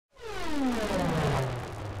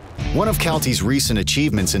One of Calty's recent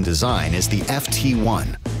achievements in design is the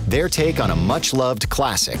FT1, their take on a much-loved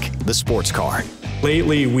classic, the sports car.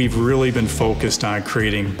 Lately, we've really been focused on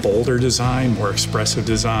creating bolder design, more expressive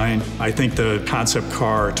design. I think the concept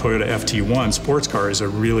car, Toyota FT1 sports car, is a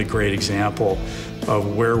really great example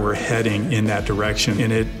of where we're heading in that direction.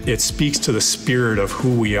 And it speaks to the spirit of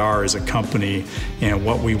who we are as a company and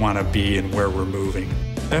what we want to be and where we're moving.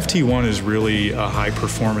 FT1 is really a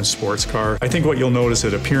high-performance sports car. I think what you'll notice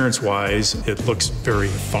that appearance-wise, it looks very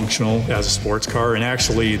functional as a sports car, and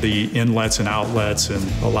actually the inlets and outlets and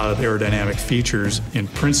a lot of the aerodynamic features in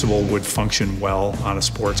principle would function well on a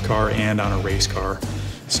sports car and on a race car.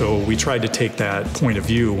 So we tried to take that point of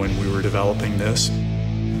view when we were developing this.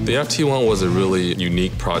 The FT1 was a really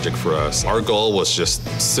unique project for us. Our goal was just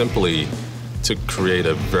simply to create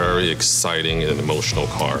a very exciting and emotional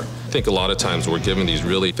car. I think a lot of times we're given these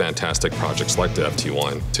really fantastic projects like the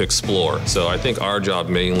FT1 to explore. So I think our job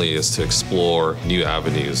mainly is to explore new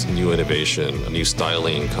avenues, new innovation, new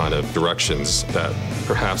styling kind of directions that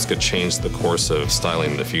perhaps could change the course of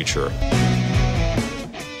styling in the future.